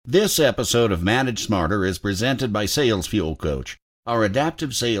This episode of Manage Smarter is presented by Sales Fuel Coach, our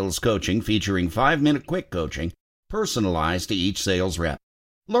adaptive sales coaching featuring 5-minute quick coaching personalized to each sales rep.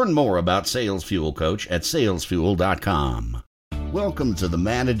 Learn more about Sales Fuel Coach at salesfuel.com. Welcome to the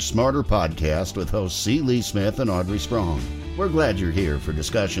Manage Smarter podcast with hosts C. Lee Smith and Audrey Strong. We're glad you're here for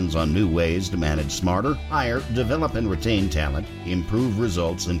discussions on new ways to manage smarter, hire, develop and retain talent, improve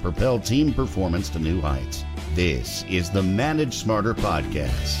results, and propel team performance to new heights. This is the Manage Smarter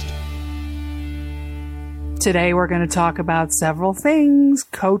podcast. Today we're going to talk about several things.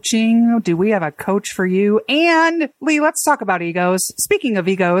 Coaching. Do we have a coach for you? And Lee, let's talk about egos. Speaking of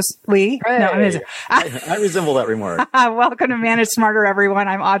egos, Lee. Hey, I resemble that remark. Welcome to Manage Smarter, everyone.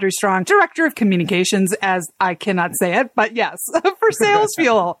 I'm Audrey Strong, Director of Communications, as I cannot say it, but yes, for Sales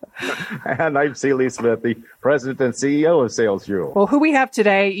Fuel. And I'm C. Lee Smith, the President and CEO of Sales Fuel. Well, who we have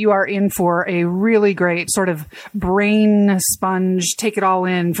today, you are in for a really great sort of brain sponge, take it all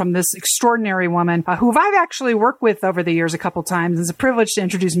in from this extraordinary woman who I've actually worked with over the years a couple times. It's a privilege to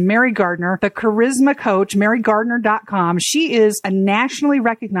introduce Mary Gardner, the Charisma Coach, marygardner.com. She is a nationally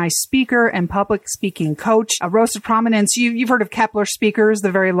recognized speaker and public speaking coach, a rose of prominence. You've heard of Kepler Speakers,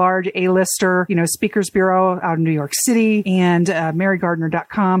 the very large A-lister, Speakers Bureau out in New York City, and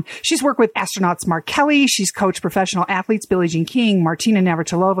marygardner.com. She's worked with astronauts Mark Kelly. She's coached professional athletes Billie Jean King, Martina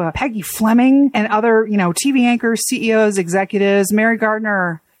Navratilova, Peggy Fleming, and other, TV anchors, CEOs, executives. Mary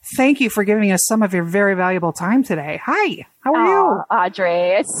Gardner, thank you for giving us some of your very valuable time today. Hi, how are you?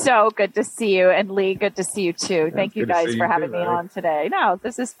 Audrey, it's so good to see you. And Lee, good to see you too. Thank you guys for having me on today. No,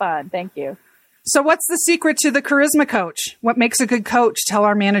 this is fun. Thank you. So what's the secret to the Charisma Coach? What makes a good coach? Tell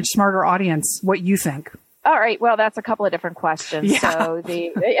our Manage Smarter audience what you think. All right. Well, that's a couple of different questions. Yeah. So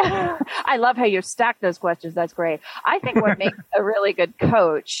I love how you stack those questions. That's great. I think what makes a really good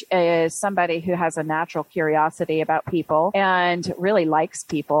coach is somebody who has a natural curiosity about people and really likes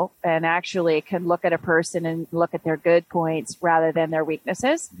people and actually can look at a person and look at their good points rather than their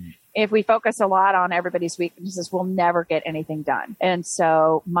weaknesses. If we focus a lot on everybody's weaknesses, we'll never get anything done. And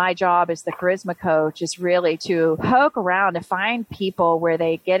so my job as the Charisma Coach is really to poke around to find people where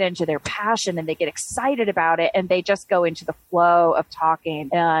they get into their passion and they get excited about it and they just go into the flow of talking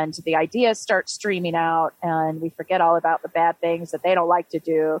and the ideas start streaming out and we forget all about the bad things that they don't like to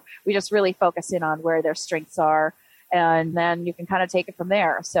do. We just really focus in on where their strengths are. And then you can kind of take it from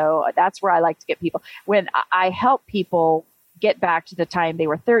there. So that's where I like to get people. When I help people get back to the time they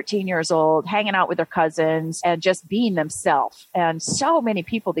were 13 years old, hanging out with their cousins and just being themselves. And so many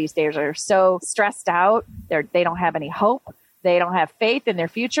people these days are so stressed out. They don't have any hope. They don't have faith in their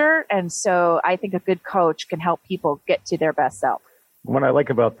future. And so I think a good coach can help people get to their best self. What I like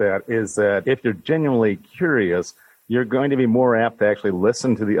about that is that if you're genuinely curious, you're going to be more apt to actually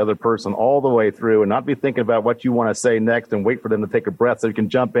listen to the other person all the way through and not be thinking about what you want to say next and wait for them to take a breath so you can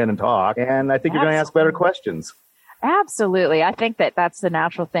jump in and talk. And I think you're going to ask better questions. Absolutely. I think that that's the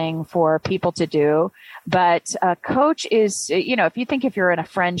natural thing for people to do. But a coach is, if you're in a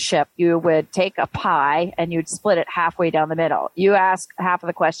friendship, you would take a pie and you'd split it halfway down the middle. You ask half of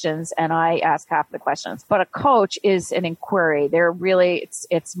the questions and I ask half of the questions. But a coach is an inquiry. They're really,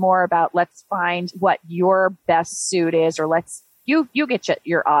 it's more about let's find what your best suit is or you get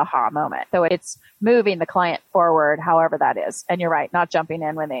your aha moment. So it's moving the client forward, however that is. And you're right, not jumping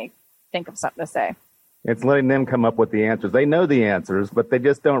in when they think of something to say. It's letting them come up with the answers. They know the answers, but they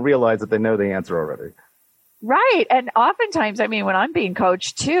just don't realize that they know the answer already. Right. And oftentimes, when I'm being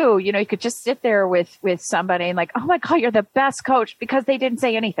coached too, you could just sit there with somebody and like, oh my God, you're the best coach because they didn't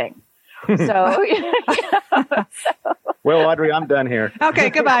say anything. So, Well, Audrey, I'm done here.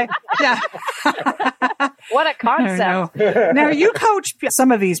 Okay, goodbye. Yeah. What a concept. Now, you coach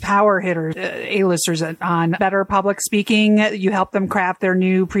some of these power hitters, A-listers on better public speaking. You help them craft their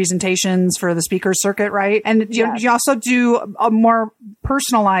new presentations for the speaker circuit, right? And you also do a more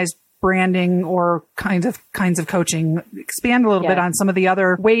personalized branding or kinds of coaching. Expand a little bit on some of the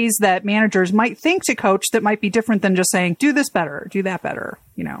other ways that managers might think to coach that might be different than just saying, do this better, do that better,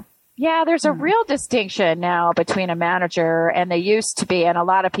 Yeah, there's a real distinction now between a manager and they used to be, and a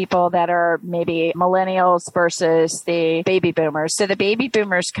lot of people that are maybe millennials versus the baby boomers. So the baby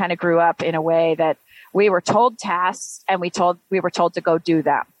boomers kind of grew up in a way that we were told tasks and we were told to go do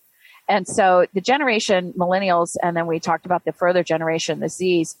them. And so the generation millennials, and then we talked about the further generation, the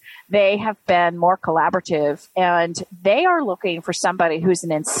Zs, they have been more collaborative and they are looking for somebody who's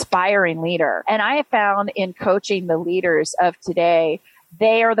an inspiring leader. And I have found in coaching the leaders of today,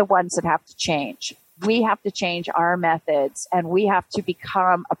 they are the ones that have to change. we have to change our methods, and we have to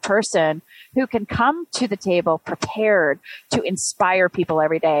become a person who can come to the table prepared to inspire people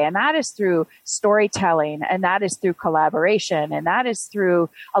every day. And that is through storytelling, and that is through collaboration, and that is through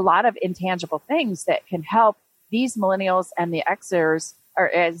a lot of intangible things that can help these millennials and the Xers or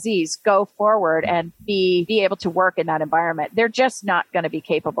Zs go forward and be able to work in that environment. They're just not going to be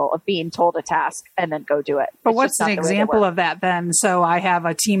capable of being told a task and then go do it. But what's an example of that then? So I have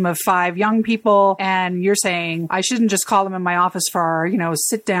a team of 5 young people, and you're saying I shouldn't just call them in my office for our,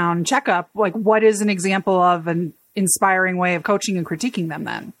 sit down checkup. Like, what is an example of an inspiring way of coaching and critiquing them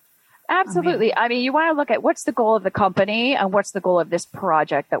then? Absolutely. I mean, you want to look at what's the goal of the company and what's the goal of this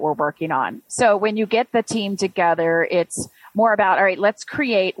project that we're working on. So when you get the team together, it's more about, all right, let's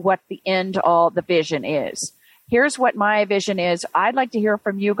create what the the vision is. Here's what my vision is. I'd like to hear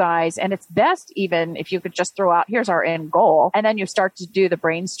from you guys. And it's best even if you could just throw out, here's our end goal. And then you start to do the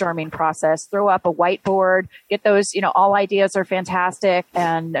brainstorming process, throw up a whiteboard, get those, all ideas are fantastic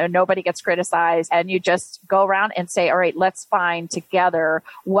and nobody gets criticized. And you just go around and say, all right, let's find together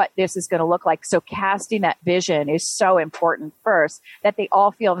what this is going to look like. So casting that vision is so important first, that they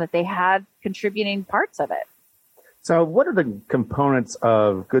all feel that they had contributing parts of it. So what are the components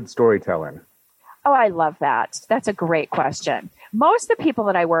of good storytelling? Oh, I love that. That's a great question. Most of the people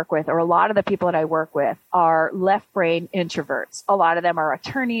that I work with, or a lot of the people that I work with, are left brain introverts. A lot of them are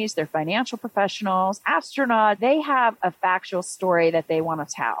attorneys, they're financial professionals, astronauts. They have a factual story that they want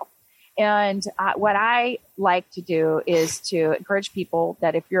to tell. And what I like to do is to encourage people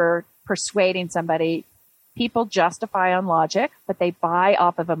that if you're persuading somebody, people justify on logic, but they buy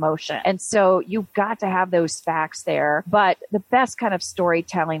off of emotion. And so you've got to have those facts there. But the best kind of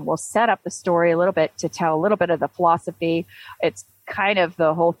storytelling will set up the story a little bit to tell a little bit of the philosophy. It's kind of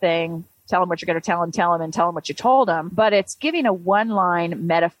the whole thing. Tell them what you're going to tell them, and tell them what you told them. But it's giving a one-line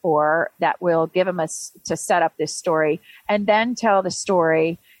metaphor that will give them to set up this story, and then tell the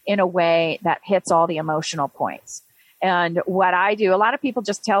story in a way that hits all the emotional points. And what I do, a lot of people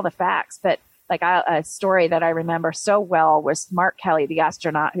just tell the facts, but like a story that I remember so well was Mark Kelly, the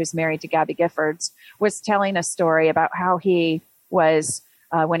astronaut who's married to Gabby Giffords, was telling a story about how he was,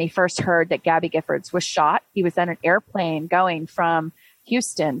 when he first heard that Gabby Giffords was shot, he was on an airplane going from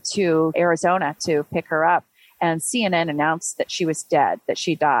Houston to Arizona to pick her up. And CNN announced that she was dead, that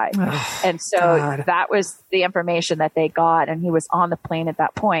she died. And so that was the information that they got. And he was on the plane at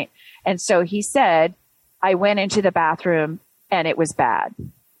that point. And so he said, I went into the bathroom and it was bad.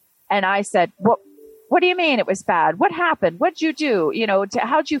 And I said, what do you mean it was bad? What happened? What'd you do?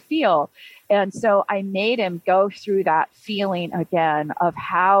 How'd you feel? And so I made him go through that feeling again of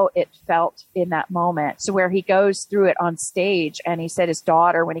how it felt in that moment. So where he goes through it on stage, and he said his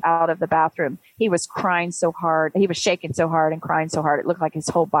daughter, when he got out of the bathroom, he was crying so hard. He was shaking so hard and crying so hard. It looked like his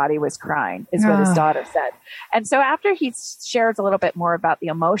whole body was crying, is what his daughter said. And so after he shares a little bit more about the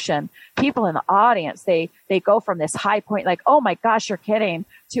emotion, people in the audience, they go from this high point, like, oh my gosh, you're kidding,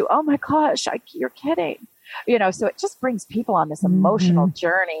 to, oh my gosh, you're kidding. So it just brings people on this emotional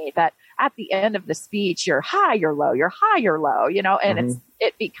journey that at the end of the speech, you're high, you're low, you're high, you're low, and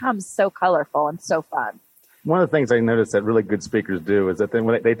it becomes so colorful and so fun. One of the things I noticed that really good speakers do is that then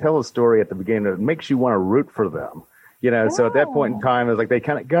when they tell a story at the beginning, it makes you want to root for them. So at that point in time, it's like they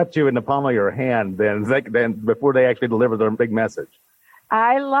kind of got you in the palm of your hand then before they actually deliver their big message.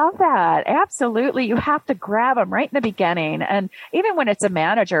 I love that. Absolutely. You have to grab them right in the beginning. And even when it's a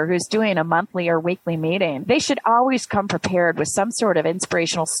manager who's doing a monthly or weekly meeting, they should always come prepared with some sort of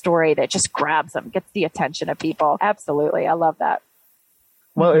inspirational story that just grabs them, gets the attention of people. Absolutely. I love that.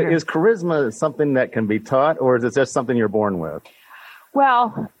 Well, is charisma something that can be taught, or is it just something you're born with?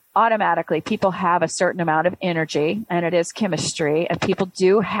 Well, automatically people have a certain amount of energy, and it is chemistry, and people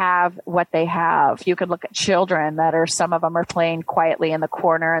do have what they have. You could look at children that some of them are playing quietly in the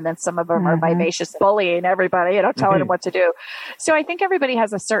corner, and then some of them are vivacious, bullying everybody, telling them what to do. So I think everybody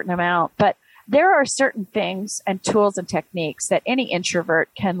has a certain amount, but there are certain things and tools and techniques that any introvert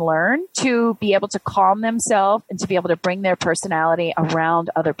can learn to be able to calm themselves and to be able to bring their personality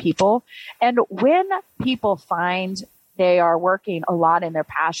around other people. And when people find they are working a lot in their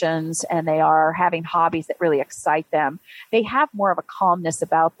passions and they are having hobbies that really excite them, they have more of a calmness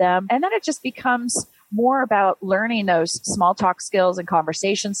about them. And then it just becomes more about learning those small talk skills and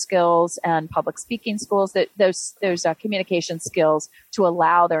conversation skills and public speaking skills, those communication skills to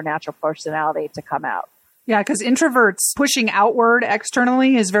allow their natural personality to come out. Yeah, because introverts pushing outward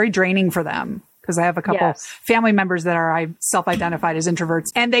externally is very draining for them. Because I have a couple family members that are self-identified as introverts,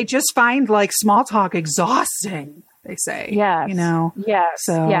 and they just find like small talk exhausting. they say. Yes. Yes.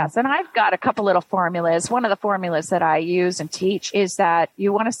 So. Yes. And I've got a couple little formulas. One of the formulas that I use and teach is that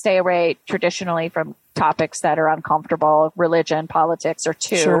you want to stay away traditionally from topics that are uncomfortable. Religion, politics are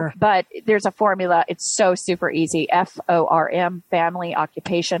two. Sure. But there's a formula. It's so super easy. FORM, family,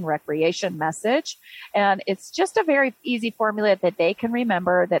 occupation, recreation, message. And it's just a very easy formula that they can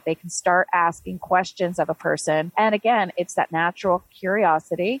remember, that they can start asking questions of a person. And again, it's that natural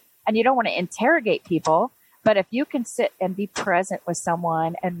curiosity. And you don't want to interrogate people. But if you can sit and be present with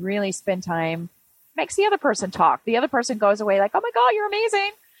someone and really spend time, makes the other person talk. The other person goes away like, oh my God, you're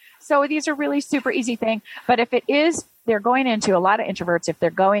amazing. So these are really super easy thing. But if it is, they're going into a lot of introverts, if they're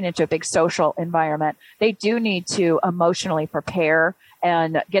going into a big social environment, they do need to emotionally prepare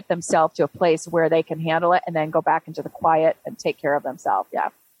and get themselves to a place where they can handle it and then go back into the quiet and take care of themselves. Yeah.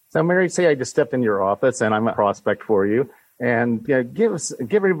 So Mary, say I just stepped into your office and I'm a prospect for you. And give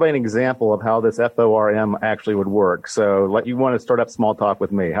everybody an example of how this FORM actually would work. So you want to start up small talk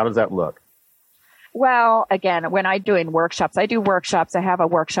with me. How does that look? Well, again, when I'm doing workshops, I have a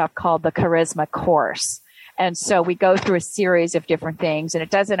workshop called the Charisma Course. And so we go through a series of different things, and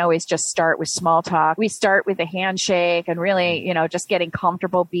it doesn't always just start with small talk. We start with a handshake and really, just getting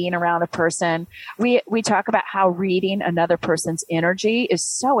comfortable being around a person. We talk about how reading another person's energy is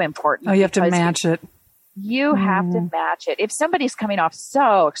so important. Oh, you have to match it. You have to match it. If somebody's coming off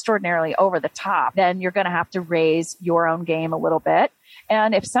so extraordinarily over the top, then you're going to have to raise your own game a little bit.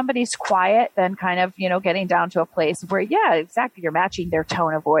 And if somebody's quiet, then kind of, getting down to a place where, yeah, exactly. You're matching their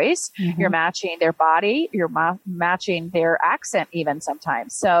tone of voice. You're matching their body. You're matching their accent even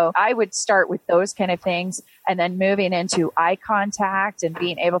sometimes. So I would start with those kind of things and then moving into eye contact and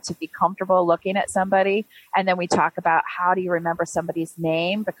being able to be comfortable looking at somebody. And then we talk about how do you remember somebody's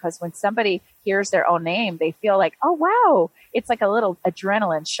name? Because when somebody hears their own name, they feel like, oh, wow, it's like a little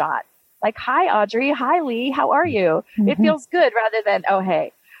adrenaline shot. Like, hi, Audrey. Hi, Lee. How are you? It feels good rather than, oh,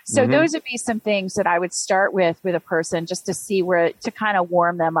 hey. So those would be some things that I would start with a person just to see to kind of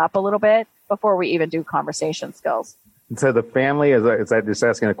warm them up a little bit before we even do conversation skills. And so the family, is I just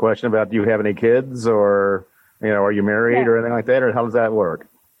asking a question about, do you have any kids or, are you married or anything like that? Or how does that work?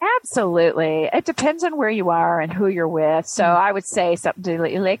 Absolutely. It depends on where you are and who you're with. So I would say something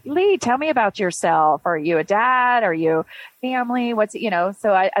to Lee, tell me about yourself. Are you a dad? Are you family?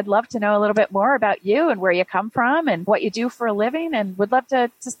 So I'd love to know a little bit more about you and where you come from and what you do for a living, and would love to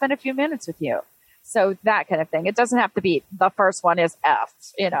spend a few minutes with you. So that kind of thing. It doesn't have to be the first one is F,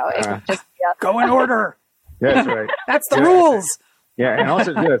 it could just be go in order. Yeah, that's right. That's the rules. Yeah. And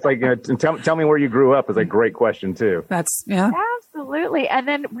also, it's like, tell me where you grew up is a great question too. That's, yeah. Absolutely. And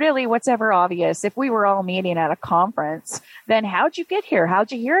then really what's ever obvious, if we were all meeting at a conference, then how'd you get here?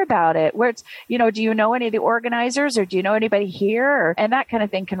 How'd you hear about it? Do you know any of the organizers, or do you know anybody here? And that kind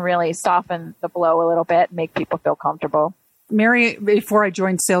of thing can really soften the blow a little bit and make people feel comfortable. Mary, before I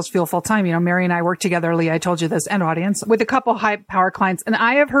joined Sales Fuel full time, Mary and I worked together, Lee, I told you this, and audience, with a couple high power clients. And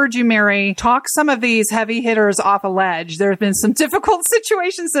I have heard you, Mary, talk some of these heavy hitters off a ledge. There have been some difficult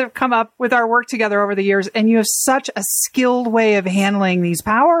situations that have come up with our work together over the years. And you have such a skilled way of handling these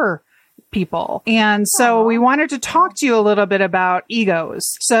power people. And so we wanted to talk to you a little bit about egos.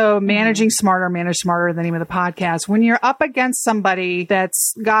 So manage smarter, the name of the podcast. When you're up against somebody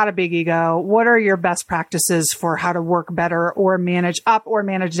that's got a big ego, what are your best practices for how to work better or manage up or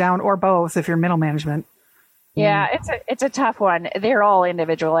manage down or both if you're middle management? Yeah, it's a tough one. They're all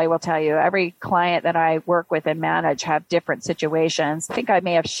individual, I will tell you. Every client that I work with and manage have different situations. I think I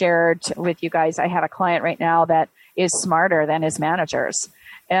may have shared with you guys, I have a client right now that is smarter than his managers.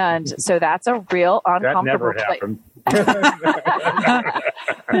 And so that's a real uncomfortable That never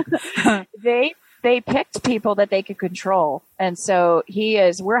happened. They picked people that they could control. And so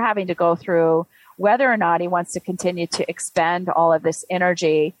we're having to go through whether or not he wants to continue to expend all of this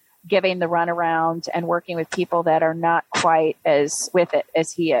energy, giving the runaround and working with people that are not quite as with it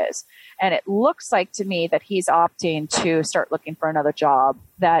as he is. And it looks like to me that he's opting to start looking for another job,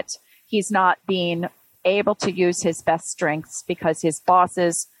 that he's not being able to use his best strengths because his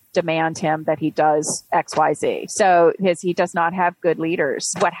bosses demand him that he does XYZ. So he does not have good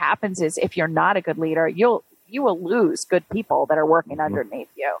leaders. What happens is if you're not a good leader, you will lose good people that are working underneath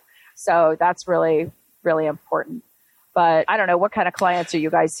you. So that's really, really important. But I don't know, what kind of clients are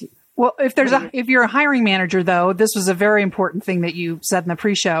you guys? Well, if you're a hiring manager, though, this was a very important thing that you said in the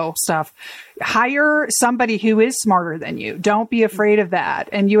pre-show stuff. Hire somebody who is smarter than you. Don't be afraid of that.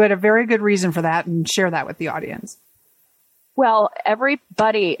 And you had a very good reason for that, and share that with the audience. Well,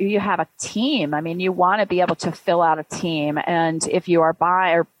 everybody, you have a team. I mean, you want to be able to fill out a team. And if you are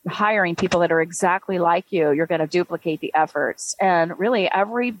hiring people that are exactly like you're going to duplicate the efforts. And really,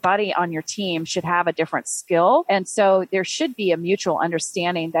 everybody on your team should have a different skill. And so there should be a mutual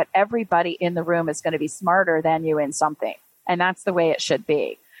understanding that everybody in the room is going to be smarter than you in something. And that's the way it should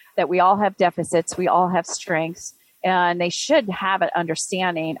be, that we all have deficits, we all have strengths. And they should have an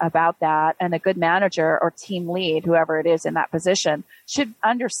understanding about that. And a good manager or team lead, whoever it is in that position, should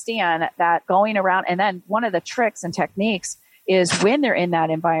understand that going around. And then one of the tricks and techniques is when they're in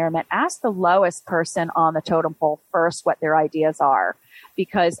that environment, ask the lowest person on the totem pole first what their ideas are.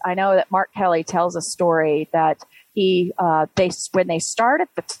 Because I know that Mark Kelly tells a story that when they start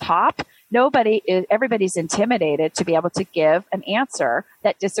at the top, everybody's intimidated to be able to give an answer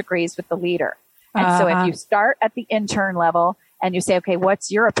that disagrees with the leader. And so if you start at the intern level and you say, okay, what's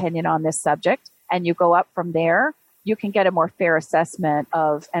your opinion on this subject? And you go up from there, you can get a more fair assessment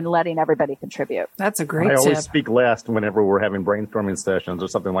and letting everybody contribute. That's a great tip. I always speak last whenever we're having brainstorming sessions or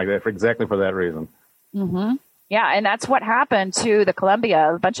something like that, exactly for that reason. Mm-hmm. Yeah, and that's what happened to the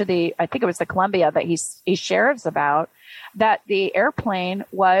Columbia, I think it was the Columbia that he shares about, that the airplane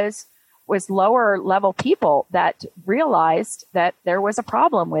was lower level people that realized that there was a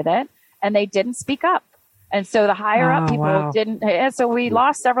problem with it. And they didn't speak up. And so the higher up people didn't. And so we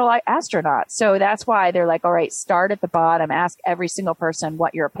lost several astronauts. So that's why they're like, all right, start at the bottom, ask every single person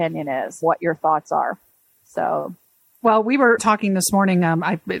what your opinion is, what your thoughts are. So. Well, we were talking this morning.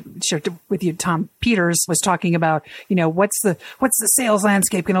 I shared with you. Tom Peters was talking about, what's the sales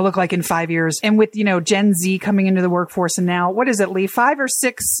landscape going to look like in 5 years? And with, Gen Z coming into the workforce, and now, what is it, Lee? 5 or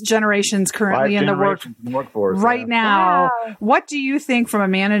 6 generations currently in the workforce right now. Wow. What do you think, from a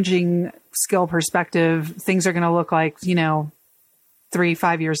managing skill perspective, things are going to look like,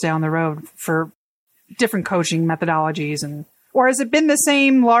 3-5 years down the road for different coaching methodologies and? Or has it been the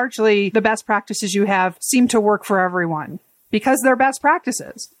same, largely the best practices you have seem to work for everyone because they're best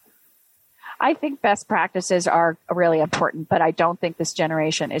practices? I think best practices are really important, but I don't think this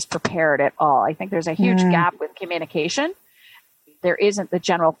generation is prepared at all. I think there's a huge gap with communication. There isn't the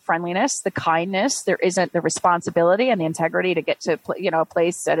general friendliness, the kindness. There isn't the responsibility and the integrity to get to a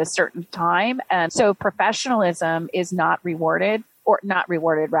place at a certain time. And so professionalism is not rewarded. Or not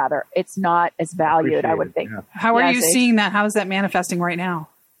rewarded, rather. It's not as valued, I would think. Yeah. How are you seeing that? How is that manifesting right now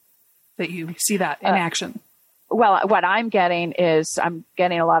that you see that in action? Well, what I'm getting is I'm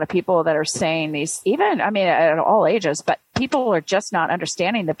getting a lot of people that are saying these, at all ages, but people are just not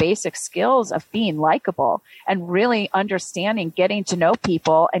understanding the basic skills of being likable and really understanding getting to know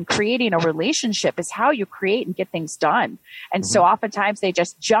people, and creating a relationship is how you create and get things done. And so oftentimes they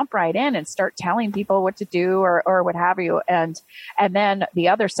just jump right in and start telling people what to do or what have you. And then the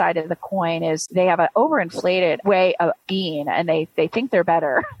other side of the coin is they have an overinflated way of being, and they think they're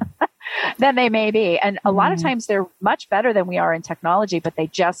better than they may be. And a lot of times they're much better than we are in technology, but they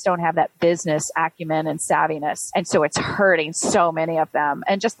just don't have that business acumen and savviness. And so it's hurting so many of them.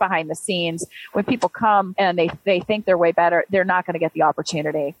 And just behind the scenes, when people come and they think they're way better, they're not going to get the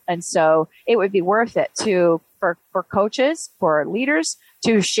opportunity. And so it would be worth it for coaches, for leaders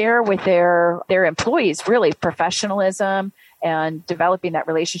to share with their employees, really, professionalism and developing that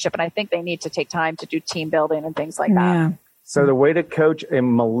relationship. And I think they need to take time to do team building and things like that. Yeah. So the way to coach a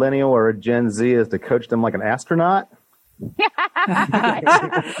millennial or a Gen Z is to coach them like an astronaut?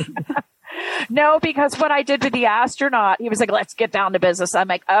 No, because what I did with the astronaut, he was like, let's get down to business. I'm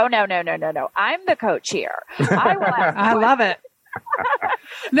like, oh, no. I'm the coach here. I love it.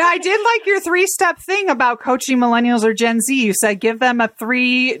 Now, I did like your 3-step thing about coaching millennials or Gen Z. You said give them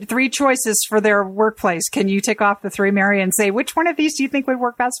three choices for their workplace. Can you tick off the 3, Mary, and say, which one of these do you think would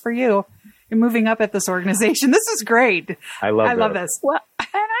work best for you in moving up at this organization? This is great. I love this. Well, and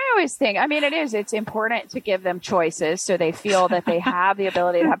I always think, it's important to give them choices so they feel that they have the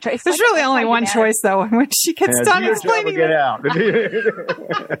ability to have choices. There's really only one choice, though, when she gets done explaining get out.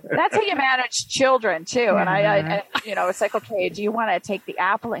 That's how you manage children, too. And it's like, okay, do you want to take the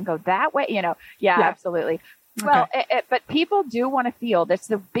apple and go that way? Yeah. Absolutely. Well, but people do want to feel, that's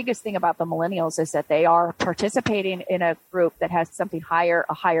the biggest thing about the millennials, is that they are participating in a group that has something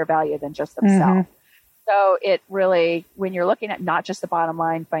a higher value than just themselves. So it really, when you're looking at not just the bottom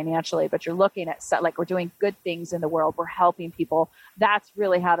line financially, but you're looking at like we're doing good things in the world, we're helping people. That's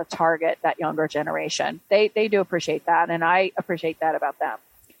really how to target that younger generation. They do appreciate that, and I appreciate that about them.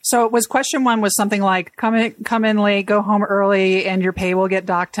 So it was question 1 was something like come in late, go home early, and your pay will get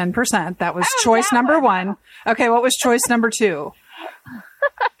docked 10%. That was choice number 1. Okay, what was choice number 2?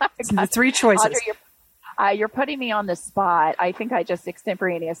 The 3 choices. Audrey, You're putting me on the spot. I think I just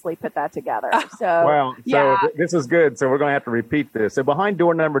extemporaneously put that together. So, Well, yeah. This is good. So we're going to have to repeat this. So behind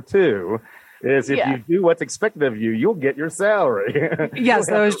door number 2 is if you do what's expected of you, you'll get your salary. Yes,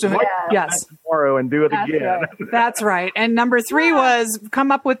 yes. Tomorrow and do it That's again. right. That's right. And number 3 was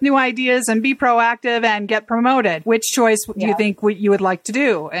come up with new ideas and be proactive and get promoted. Which choice do you think you would like to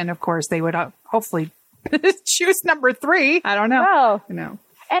do? And of course, they would hopefully choose number 3. I don't know. Well, You know.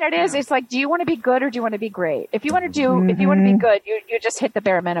 and it is. It's like, do you want to be good or do you want to be great? If you want to if you want to be good, you just hit the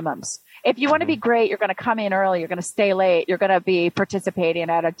bare minimums. If you want to be great, you're going to come in early. You're going to stay late. You're going to be participating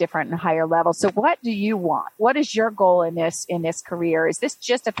at a different and higher level. So what do you want? What is your goal in this career? Is this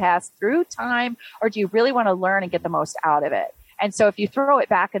just a pass through time, or do you really want to learn and get the most out of it? And so if you throw it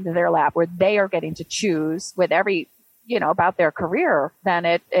back into their lap where they are getting to choose with every, about their career, then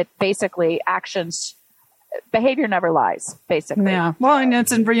it basically behavior never lies, basically. Yeah. Well, and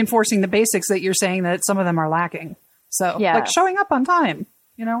it's in reinforcing the basics that you're saying that some of them are lacking. So like showing up on time,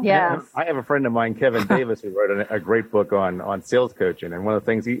 Yeah. I have a friend of mine, Kevin Davis, who wrote a great book on sales coaching. And one of the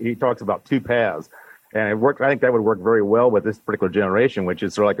things he talks about 2 paths. And it worked. I think that would work very well with this particular generation, which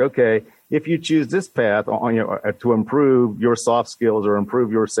is sort of like, okay, if you choose this path to improve your soft skills or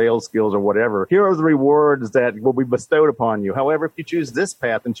improve your sales skills or whatever, here are the rewards that will be bestowed upon you. However, if you choose this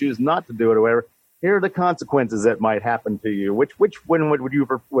path and choose not to do it or whatever, here are the consequences that might happen to you. Which one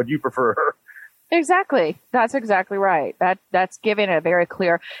would you prefer? Exactly. That's exactly right. That's giving it a very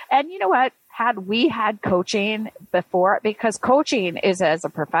clear. And you know what? Had we had coaching before, because coaching is, as a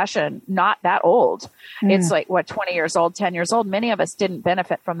profession, not that old. It's like 20 years old, 10 years old. Many of us didn't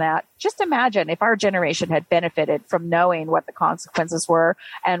benefit from that. Just imagine if our generation had benefited from knowing what the consequences were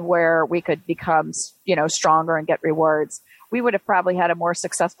and where we could become, stronger and get rewards. We would have probably had a more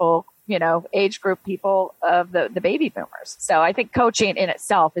successful, age group people of the baby boomers. So I think coaching in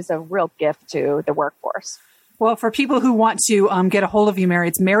itself is a real gift to the workforce. Well, for people who want to get a hold of you, Mary,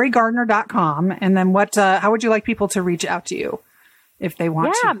 it's marygardner.com. And then how would you like people to reach out to you if they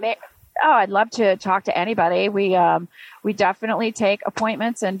want to? I'd love to talk to anybody. We definitely take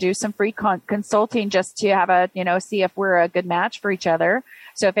appointments and do some free consulting just to have see if we're a good match for each other.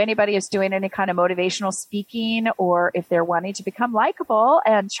 So if anybody is doing any kind of motivational speaking, or if they're wanting to become likable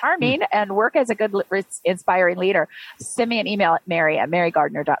and charming and work as a good, inspiring leader, send me an email at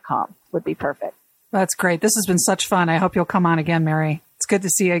mary@marygardner.com would be perfect. That's great. This has been such fun. I hope you'll come on again, Mary. It's good to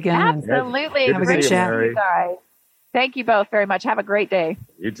see you again. Absolutely. Have a good chat. You guys. Thank you both very much. Have a great day.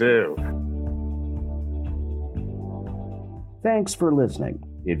 You too. Thanks for listening.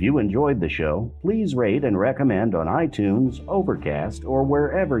 If you enjoyed the show, please rate and recommend on iTunes, Overcast, or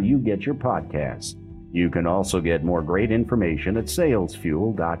wherever you get your podcasts. You can also get more great information at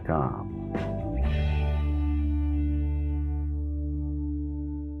salesfuel.com.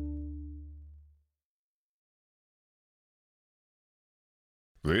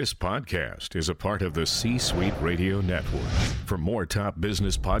 This podcast is a part of the C-Suite Radio Network. For more top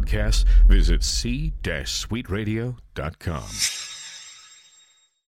business podcasts, visit c-suiteradio.com.